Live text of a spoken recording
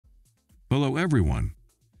Hello everyone.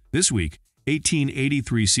 This week,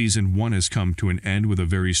 1883 Season 1 has come to an end with a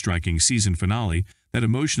very striking season finale that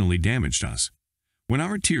emotionally damaged us. When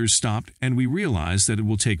our tears stopped and we realized that it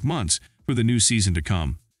will take months for the new season to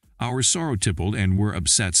come, our sorrow tippled and we're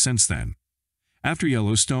upset since then. After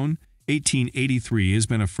Yellowstone, 1883 has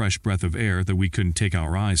been a fresh breath of air that we couldn't take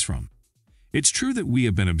our eyes from. It's true that we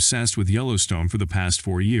have been obsessed with Yellowstone for the past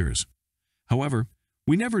 4 years. However,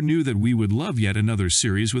 we never knew that we would love yet another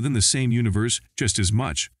series within the same universe just as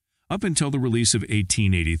much, up until the release of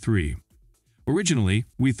 1883. Originally,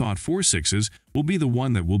 we thought 4/6 will be the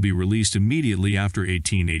one that will be released immediately after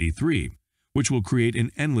 1883, which will create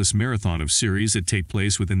an endless marathon of series that take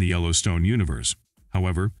place within the Yellowstone universe.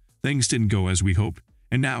 However, things didn't go as we hoped,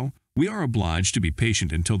 and now we are obliged to be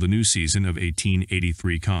patient until the new season of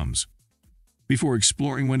 1883 comes. Before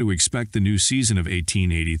exploring when to expect the new season of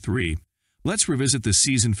 1883, let's revisit the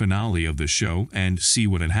season finale of the show and see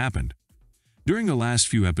what had happened. During the last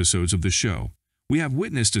few episodes of the show, we have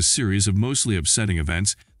witnessed a series of mostly upsetting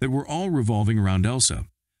events that were all revolving around Elsa,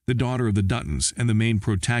 the daughter of the Duttons and the main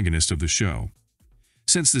protagonist of the show.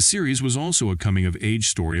 Since the series was also a coming-of-age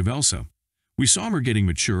story of Elsa, we saw her getting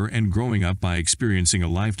mature and growing up by experiencing a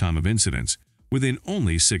lifetime of incidents within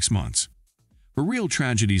only 6 months. Her real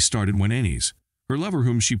tragedy started when Ennis, her lover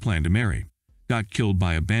whom she planned to marry, got killed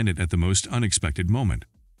by a bandit at the most unexpected moment.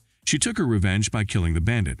 She took her revenge by killing the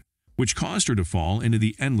bandit, which caused her to fall into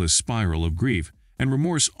the endless spiral of grief and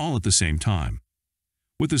remorse all at the same time.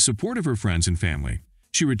 With the support of her friends and family,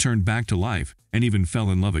 she returned back to life and even fell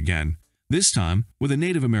in love again, this time with a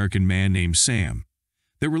Native American man named Sam.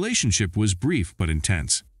 Their relationship was brief but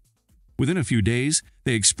intense. Within a few days,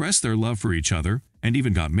 they expressed their love for each other and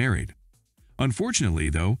even got married. Unfortunately,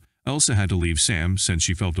 though, Elsa had to leave Sam since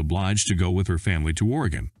she felt obliged to go with her family to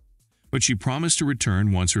Oregon. But she promised to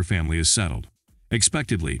return once her family is settled.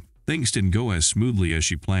 Expectedly, things didn't go as smoothly as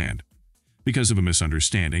she planned. Because of a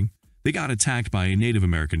misunderstanding, they got attacked by a Native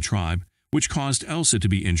American tribe, which caused Elsa to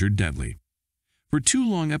be injured deadly. For 2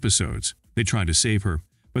 long episodes, they tried to save her,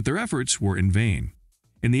 but their efforts were in vain.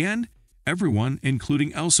 In the end, everyone,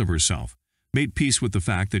 including Elsa herself, made peace with the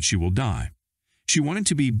fact that she will die. She wanted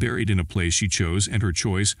to be buried in a place she chose, and her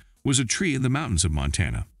choice was a tree in the mountains of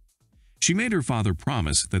Montana. She made her father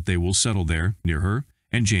promise that they will settle there, near her,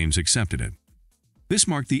 and James accepted it. This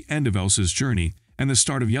marked the end of Elsa's journey and the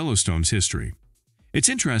start of Yellowstone's history. It's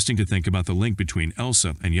interesting to think about the link between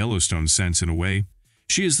Elsa and Yellowstone since, in a way,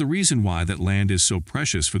 she is the reason why that land is so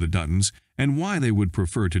precious for the Duttons and why they would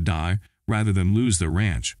prefer to die rather than lose their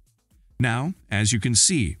ranch. Now, as you can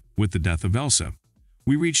see, with the death of Elsa,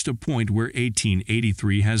 we reached a point where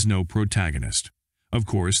 1883 has no protagonist. Of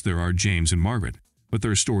course, there are James and Margaret, but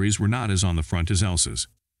their stories were not as on the front as Elsa's.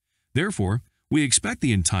 Therefore, we expect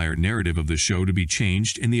the entire narrative of the show to be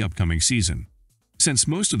changed in the upcoming season. Since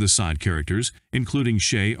most of the side characters, including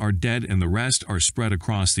Shay, are dead and the rest are spread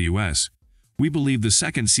across the U.S., we believe the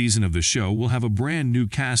second season of the show will have a brand new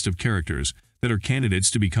cast of characters that are candidates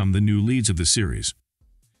to become the new leads of the series.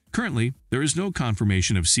 Currently, there is no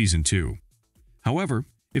confirmation of Season 2. However,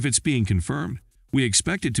 if it's being confirmed, we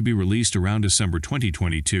expect it to be released around December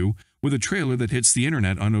 2022 with a trailer that hits the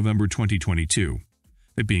internet on November 2022.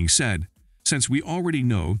 That being said, since we already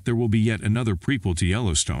know there will be yet another prequel to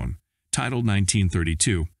Yellowstone, titled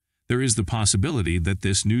 1932, there is the possibility that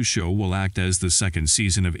this new show will act as the second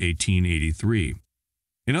season of 1883.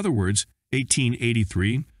 In other words,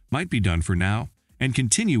 1883 might be done for now and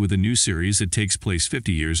continue with a new series that takes place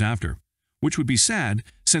 50 years after, which would be sad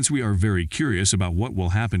since we are very curious about what will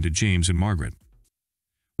happen to James and Margaret.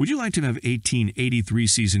 Would you like to have 1883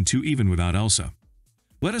 Season 2 even without Elsa?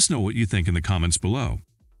 Let us know what you think in the comments below.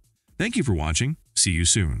 Thank you for watching. See you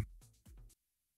soon.